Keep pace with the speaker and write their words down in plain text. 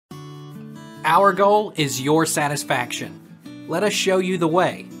Our goal is your satisfaction. Let us show you the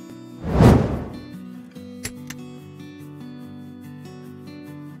way.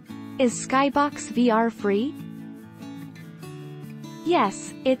 Is Skybox VR free?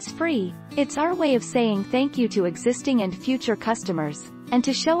 Yes, it's free. It's our way of saying thank you to existing and future customers, and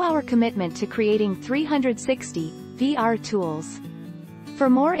to show our commitment to creating 360 VR tools. For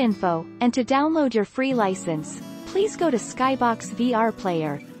more info, and to download your free license, please go to Skybox VR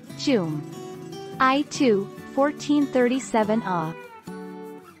Player, Joom. I2, 1437A.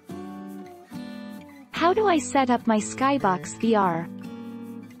 How do I set up my Skybox VR?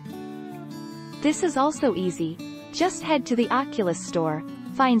 This is also easy. Just head to the Oculus Store,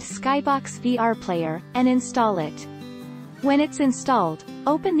 find Skybox VR Player, and install it. When it's installed,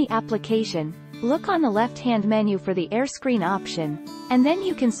 open the application, look on the left-hand menu for the AirScreen option, and then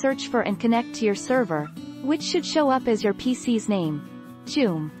you can search for and connect to your server, which should show up as your PC's name.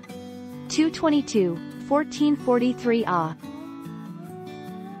 Joom. 222, 1443A.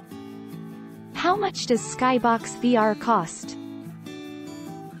 How much does Skybox VR cost?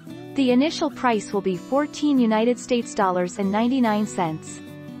 The initial price will be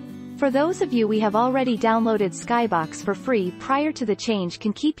 $14.99. For those of you who have already downloaded Skybox for free prior to the change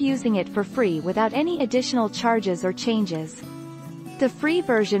can keep using it for free without any additional charges or changes. The free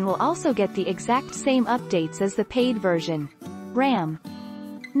version will also get the exact same updates as the paid version. RAM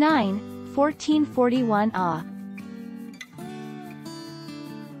 9, 1441A.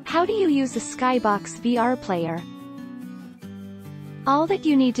 How do you use a Skybox VR player? All that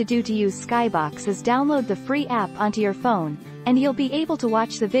you need to do to use Skybox is download the free app onto your phone, and you'll be able to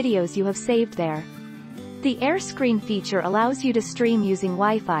watch the videos you have saved there. The AirScreen feature allows you to stream using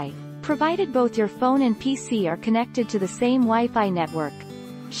Wi-Fi, provided both your phone and PC are connected to the same Wi-Fi network.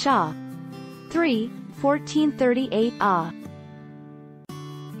 SHA 3, 1438A.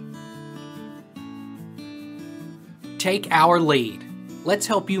 Take our lead. Let's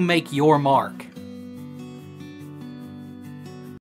help you make your mark.